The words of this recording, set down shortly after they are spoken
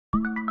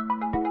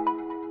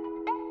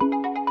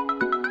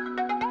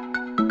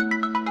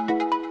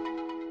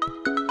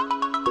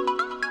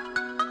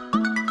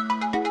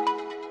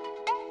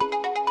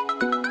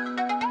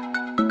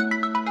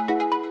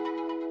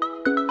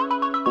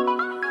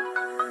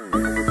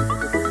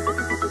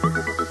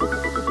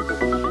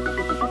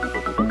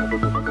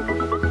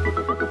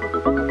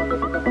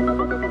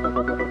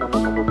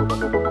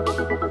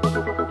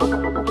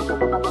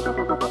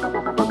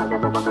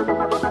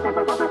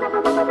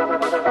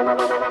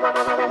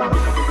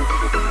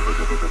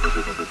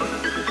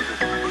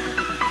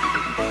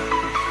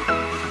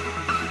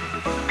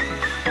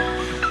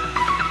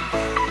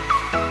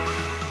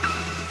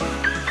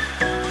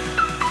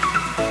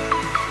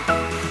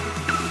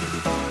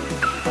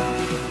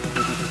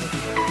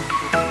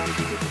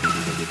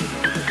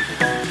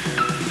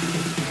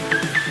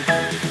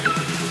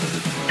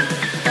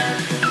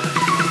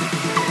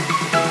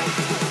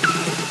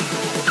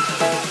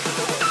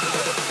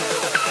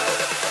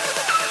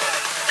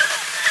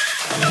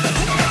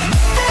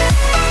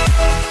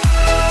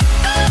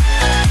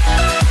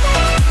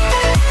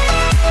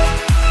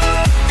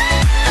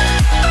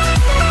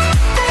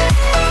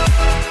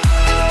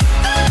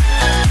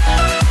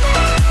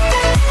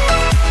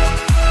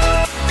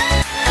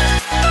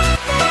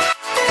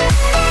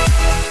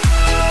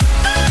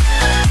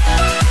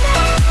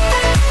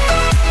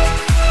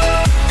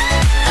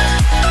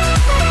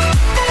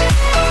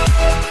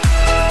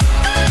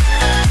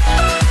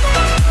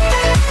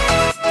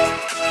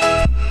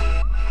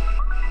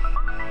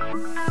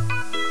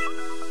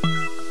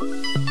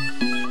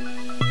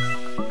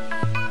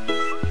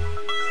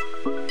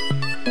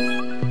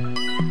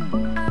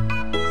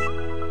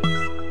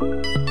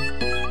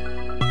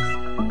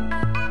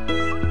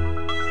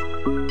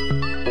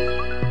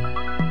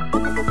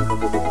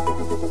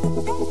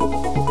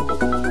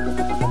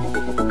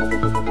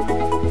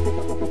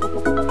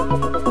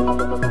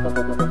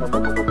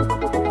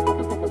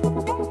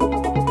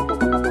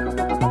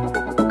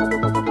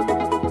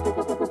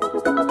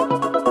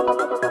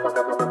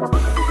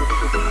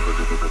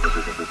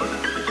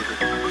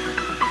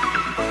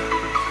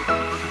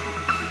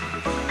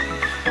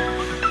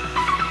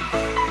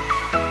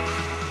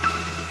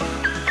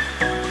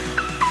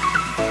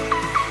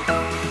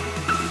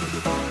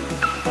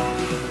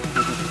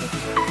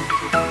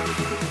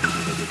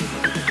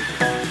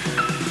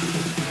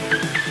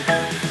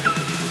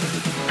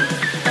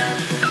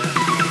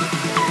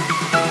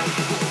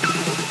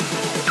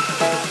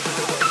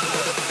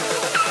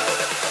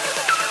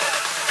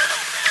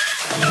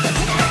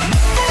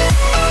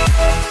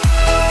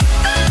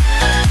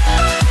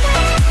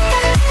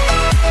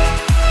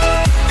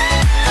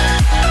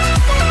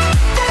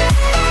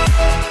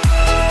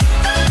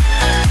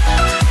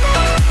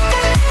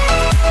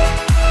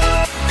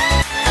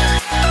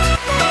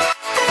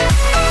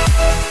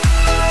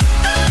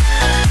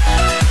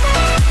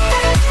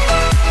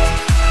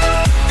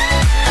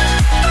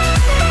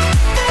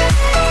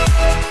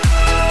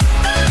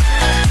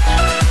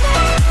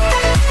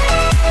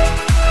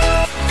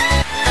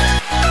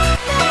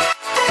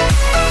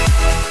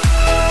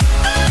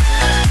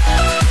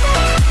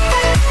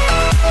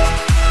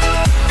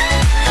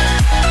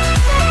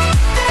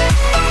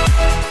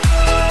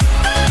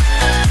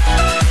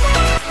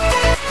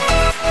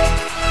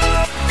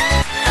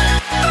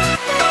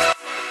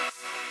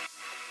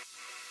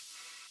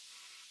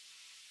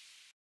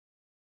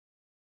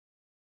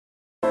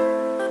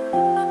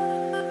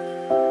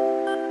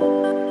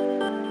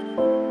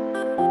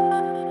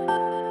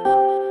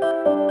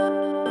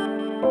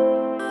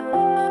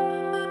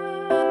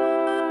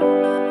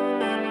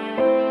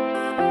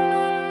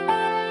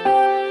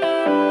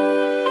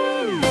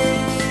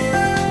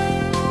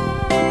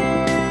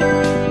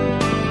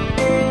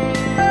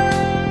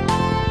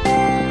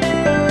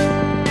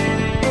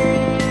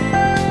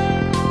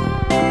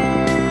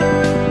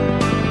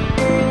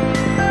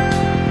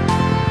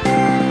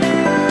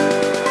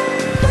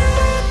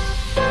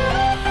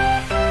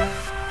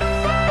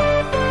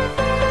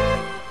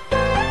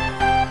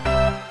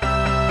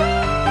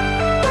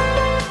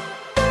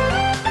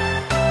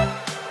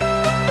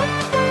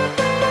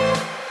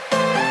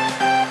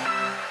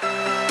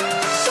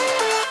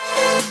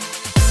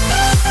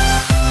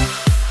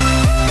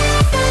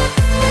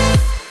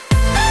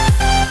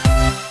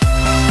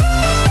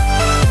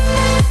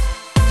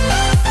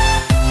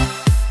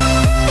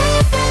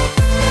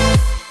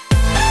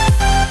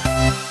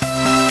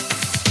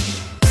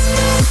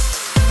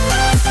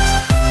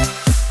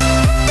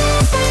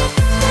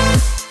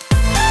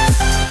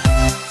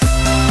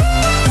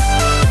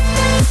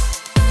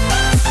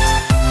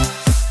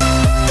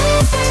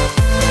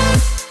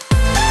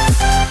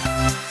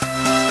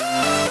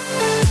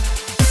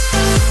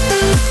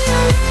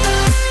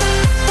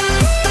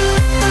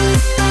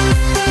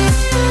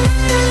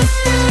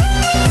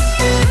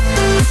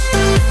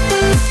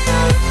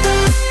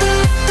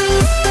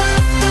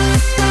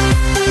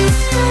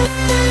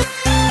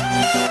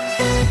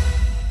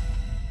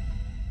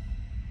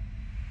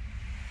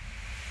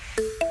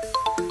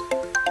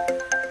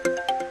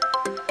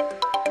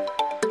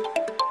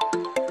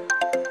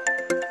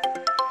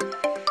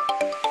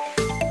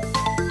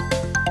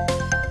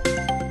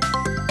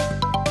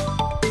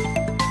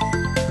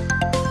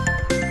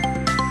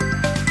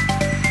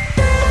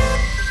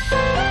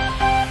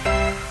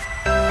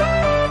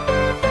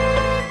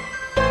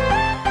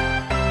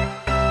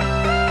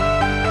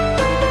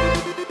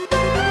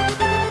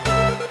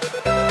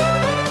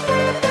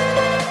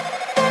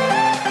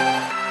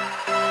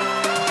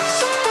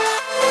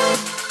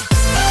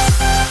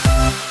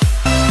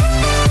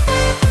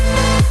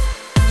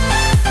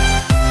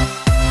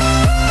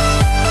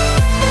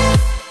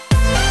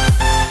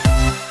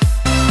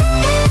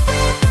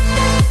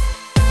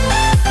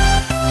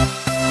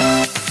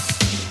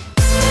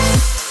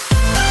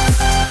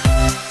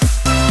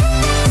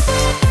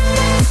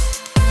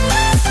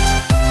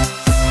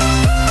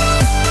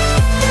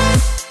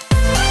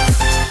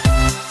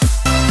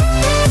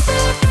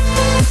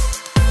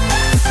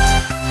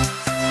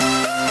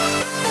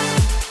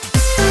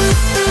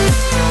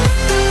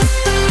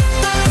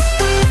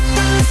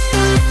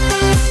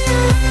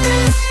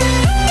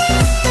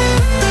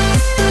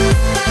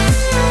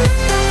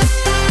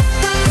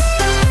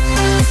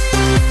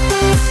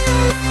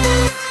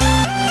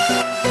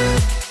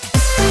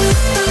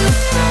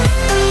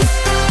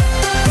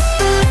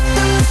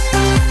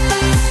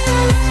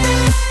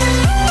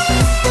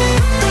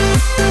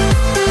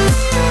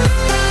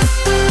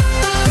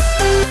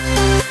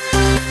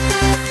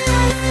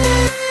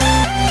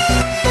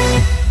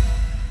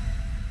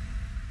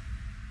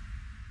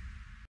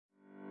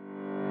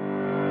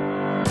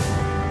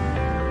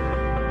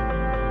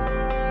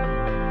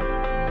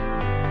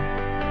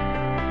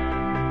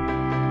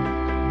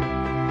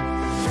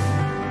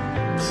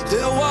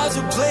There was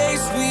a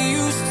place we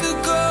used to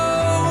go,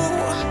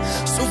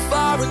 so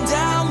far and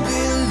down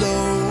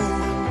below.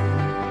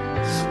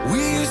 We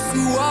used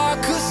to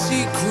walk a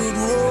secret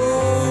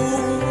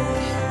road,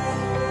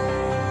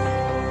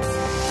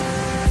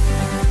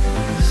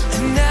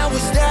 and now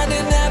we're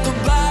standing at the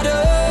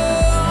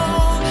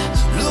bottom.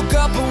 Look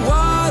up at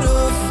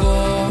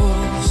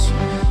waterfalls.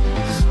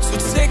 So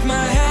take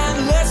my hand,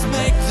 let's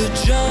make the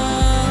jump.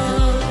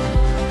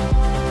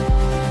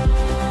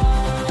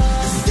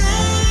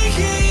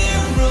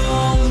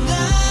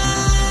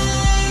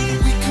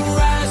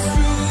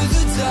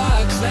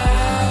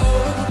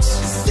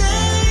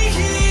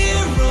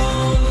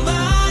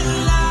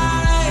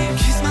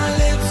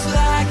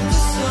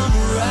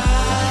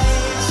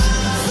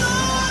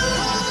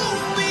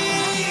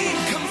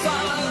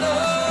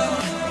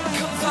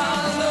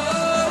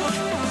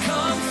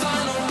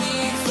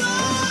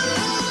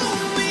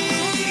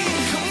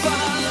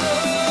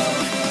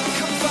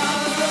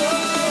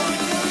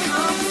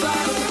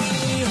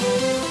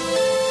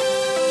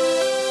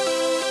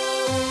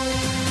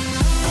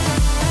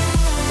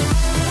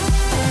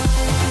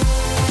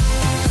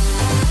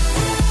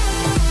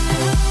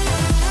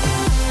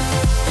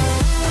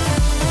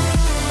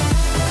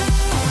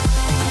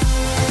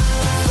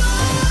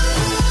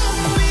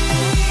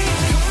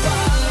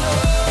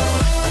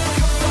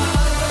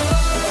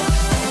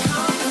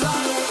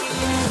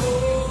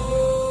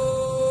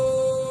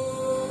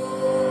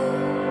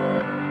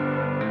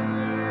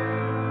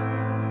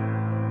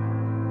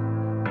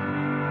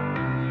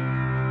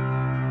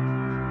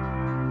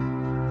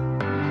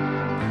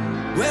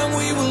 When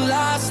we were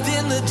lost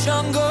in the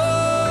jungle,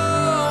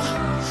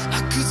 I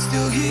could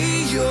still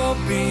hear your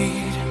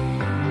beat.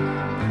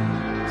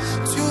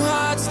 Two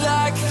hearts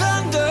like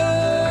thunder,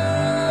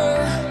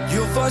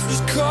 your voice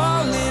was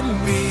calling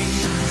me.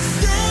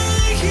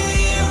 Stay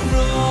here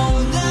all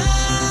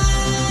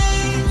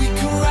night, we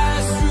can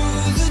rise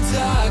through the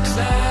dark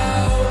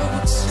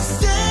clouds.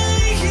 Stay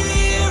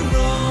here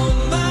all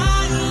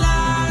my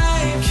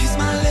life, kiss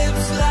my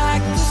lips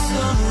like the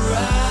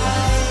sunrise.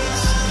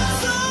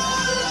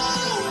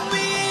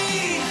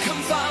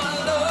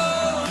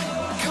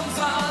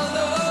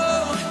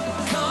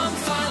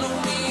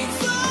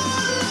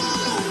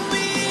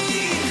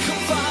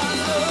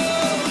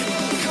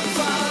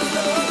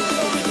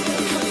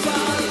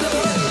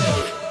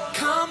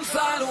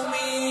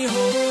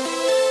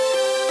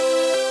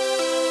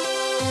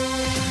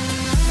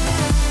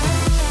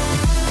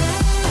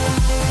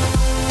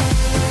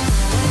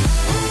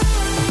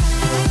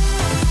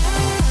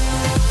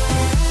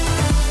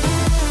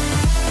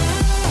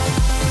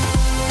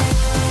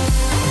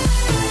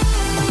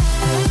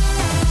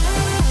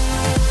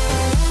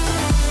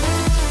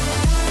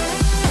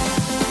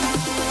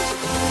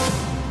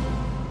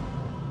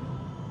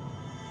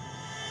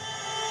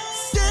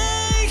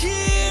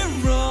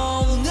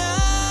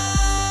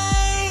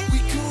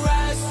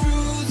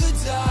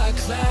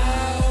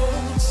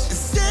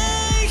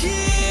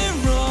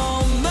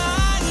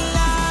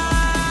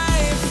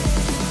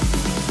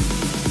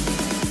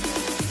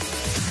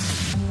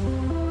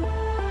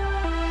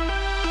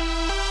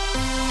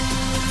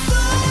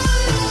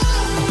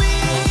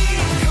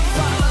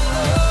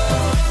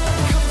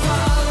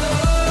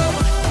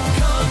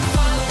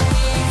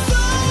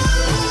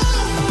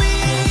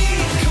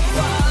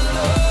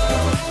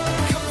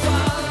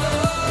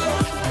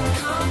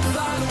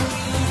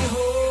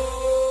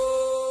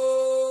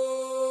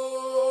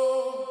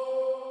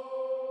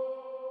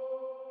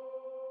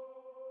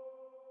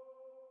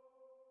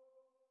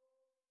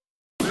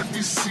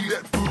 See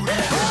that booty.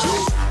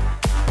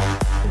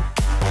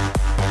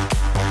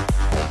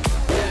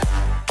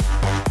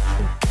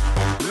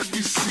 Let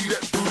me see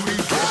that booty.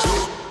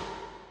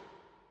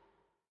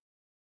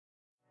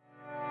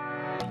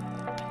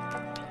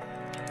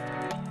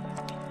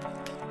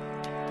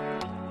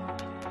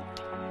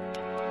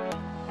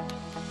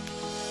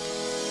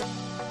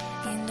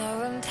 You know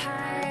I'm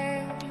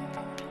tired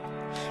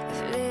of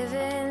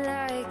living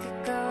like a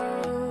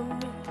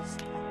ghost.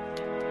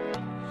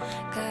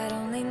 God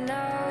only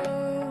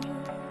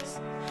knows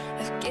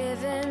I've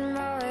given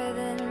more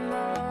than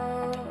most.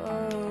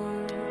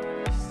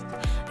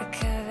 I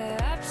cover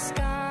up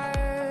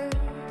scars,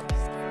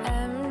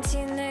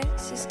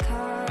 emptiness is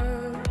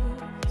caused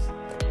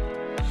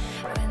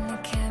when the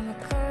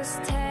chemicals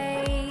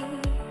take.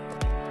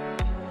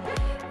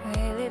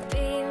 Will it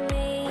be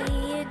me,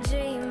 a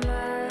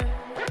dreamer?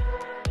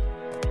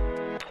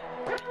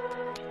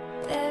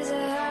 There's a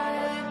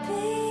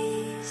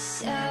heartbeat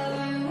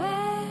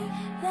somewhere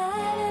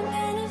that I'm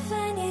gonna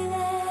find you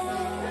there.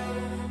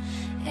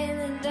 In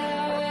the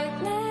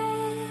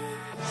darkness,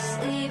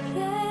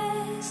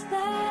 sleepless,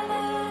 love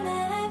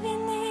and I've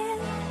been near.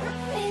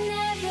 We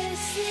never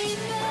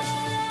sleep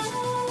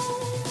alone,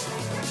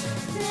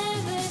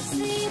 never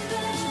sleep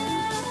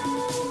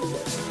alone,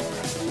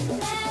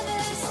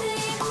 never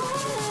sleep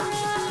alone,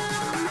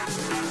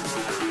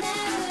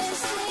 never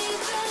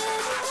sleep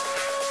alone.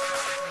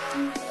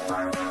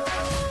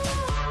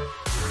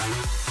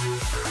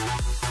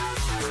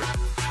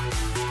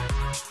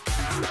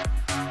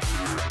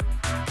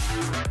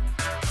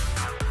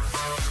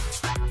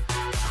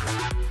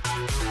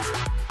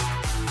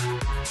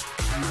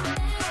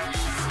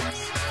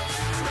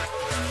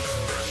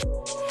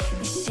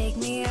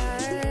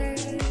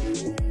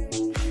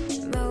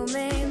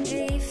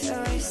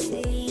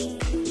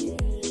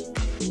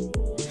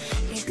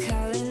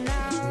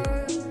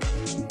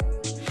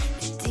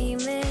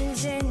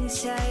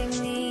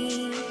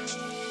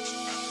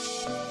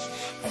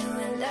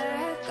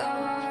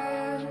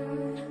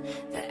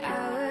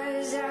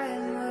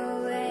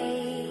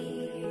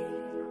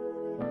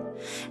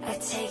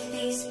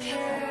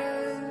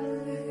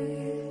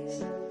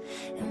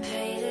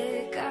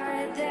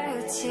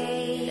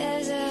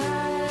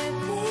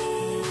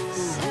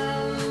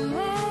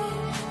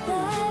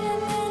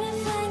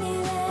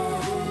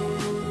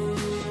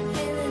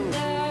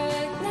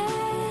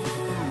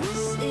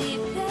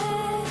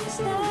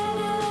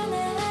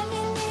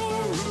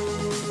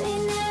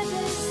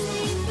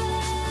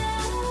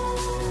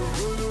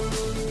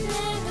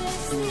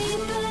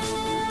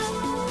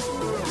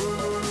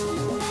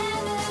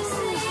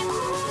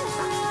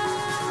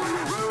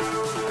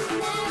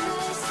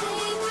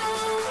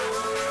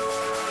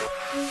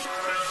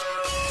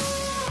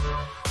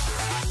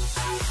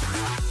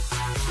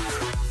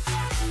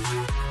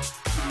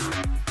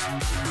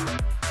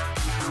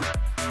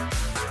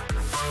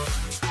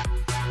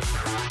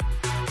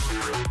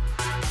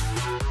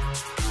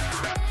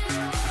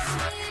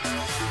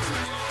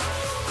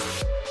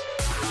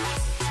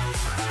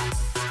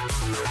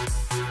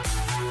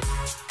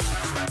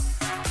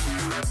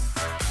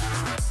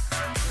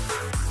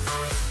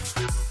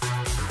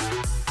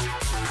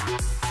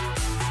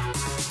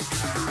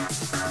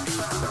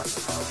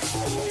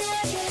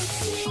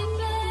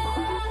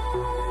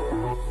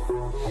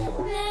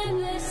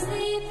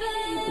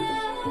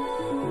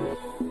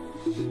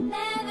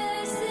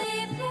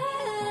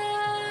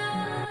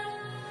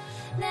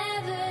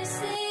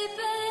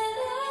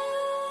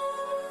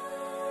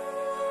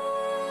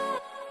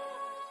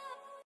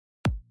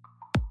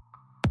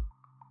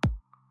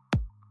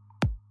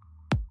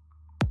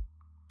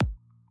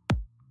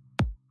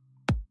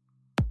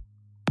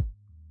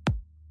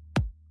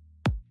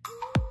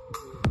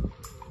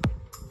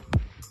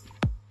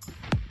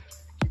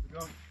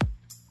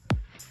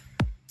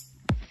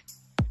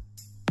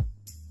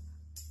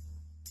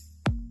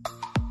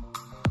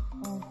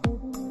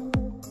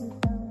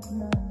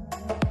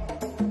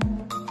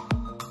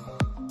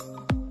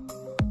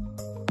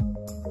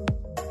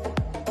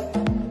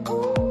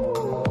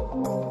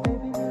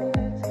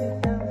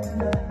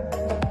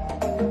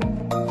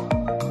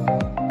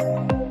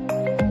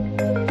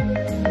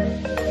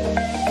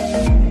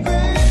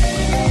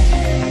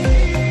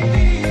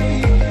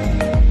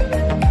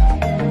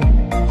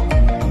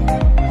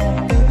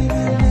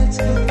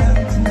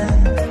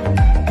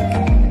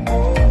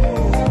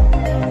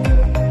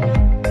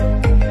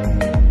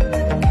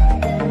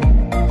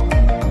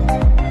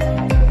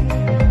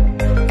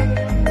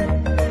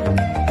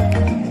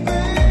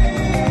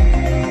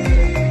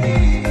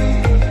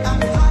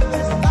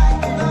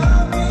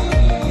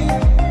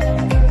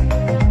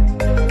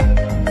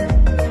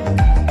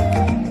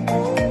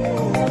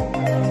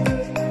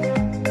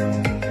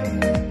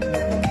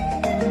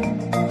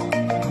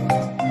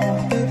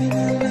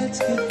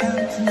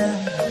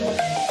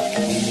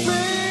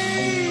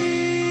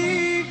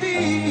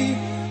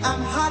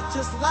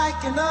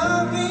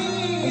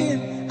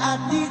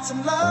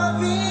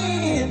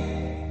 hand.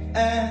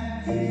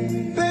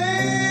 And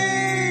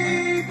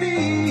baby,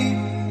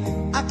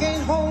 I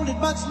can't hold it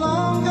much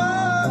longer.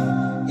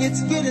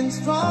 It's getting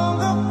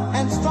stronger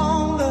and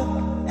stronger.